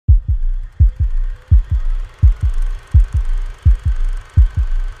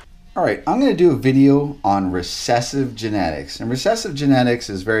All right, I'm going to do a video on recessive genetics. And recessive genetics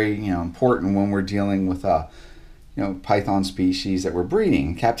is very, important when we're dealing with python species that we're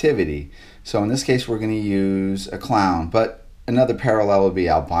breeding in captivity. So in this case, we're going to use a clown, but another parallel would be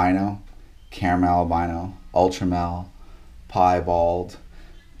albino, caramel albino, ultramel, piebald.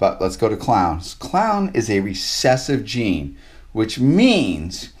 But let's go to clowns. Clown is a recessive gene, which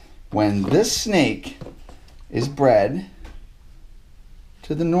means when this snake is bred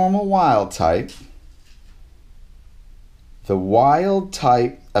to the normal wild type, the wild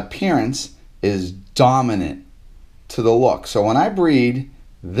type appearance is dominant to the look. So when I breed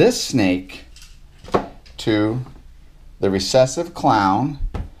this snake to the recessive clown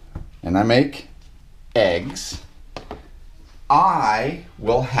and I make eggs, I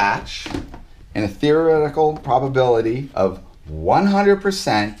will hatch in a theoretical probability of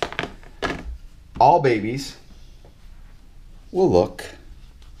 100%. All babies will look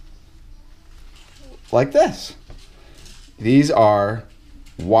like this. These are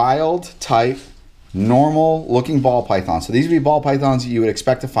wild type, normal looking ball pythons. So these would be ball pythons that you would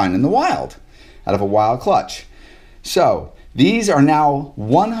expect to find in the wild, out of a wild clutch. So these are now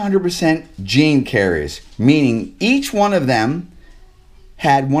 100% gene carriers, meaning each one of them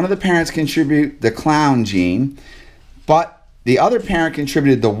had one of the parents contribute the clown gene, but the other parent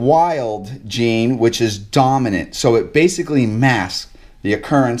contributed the wild gene, which is dominant. So it basically masks the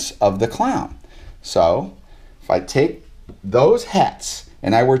occurrence of the clown. So if I take those hets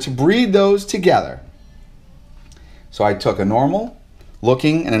and I were to breed those together, so I took a normal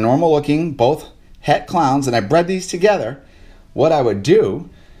looking and a normal looking, both het clowns, and I bred these together, what I would do,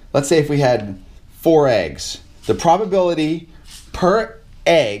 let's say if we had 4 eggs, the probability per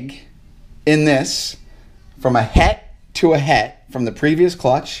egg in this, from a het to a het from the previous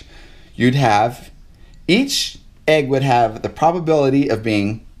clutch, you'd have, each egg would have the probability of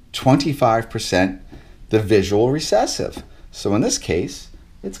being 25% the visual recessive. So in this case,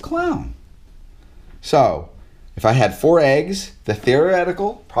 it's clown. So if I had 4 eggs, the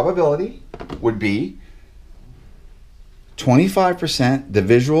theoretical probability would be 25% the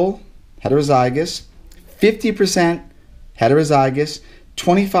visual heterozygous, 50% heterozygous,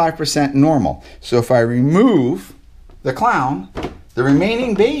 25% normal. So if I remove the clown, the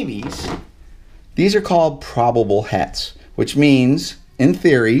remaining babies, these are called probable hets, which means, in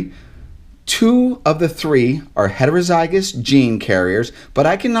theory, 2 of the 3 are heterozygous gene carriers, but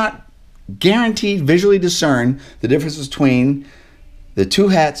I cannot guarantee visually discern the difference between the 2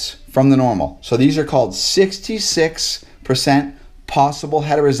 hets from the normal. So these are called 66% possible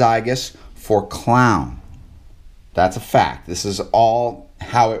heterozygous for clown. That's a fact. This is all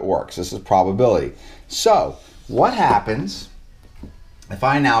how it works. This is probability. So what happens if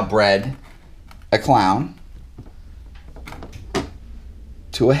I now bred a clown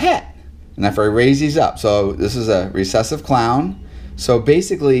to a het? And if I raise these up, so this is a recessive clown. So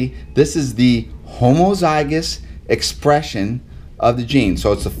basically, this is the homozygous expression of the gene.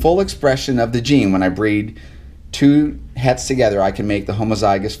 So it's the full expression of the gene. When I breed 2 hets together, I can make the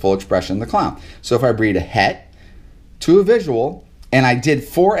homozygous full expression of the clown. So if I breed a het to a visual, and I did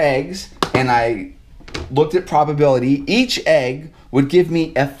 4 eggs, and I looked at probability, each egg would give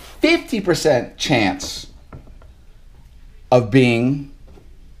me a 50% chance of being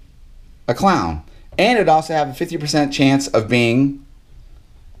a clown, and it also have a 50% chance of being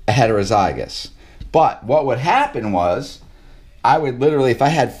a heterozygous. But what would happen was, I would literally, if I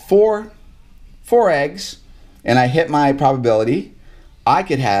had four eggs and I hit my probability, I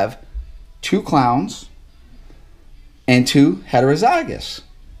could have 2 clowns and 2 heterozygous.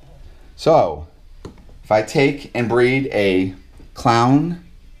 So if I take and breed a clown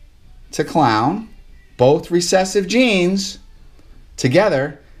to clown, both recessive genes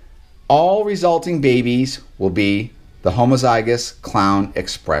together, all resulting babies will be the homozygous clown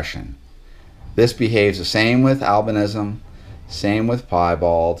expression. This behaves the same with albinism, same with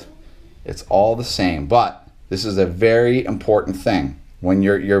piebald. It's all the same, but this is a very important thing. When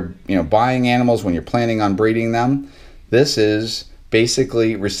you're buying animals, when you're planning on breeding them, this is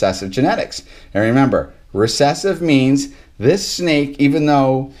basically recessive genetics. And remember, recessive means this snake, even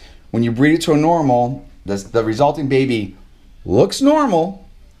though when you breed it to a normal, the resulting baby looks normal,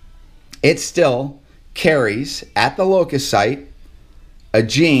 it still carries at the locus site a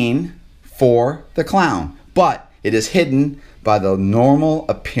gene for the clown, but it is hidden by the normal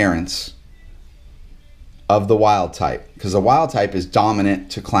appearance of the wild type, because the wild type is dominant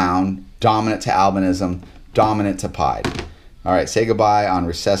to clown, dominant to albinism, dominant to pied. All right, say goodbye on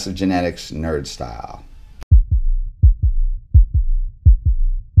recessive genetics nerd style.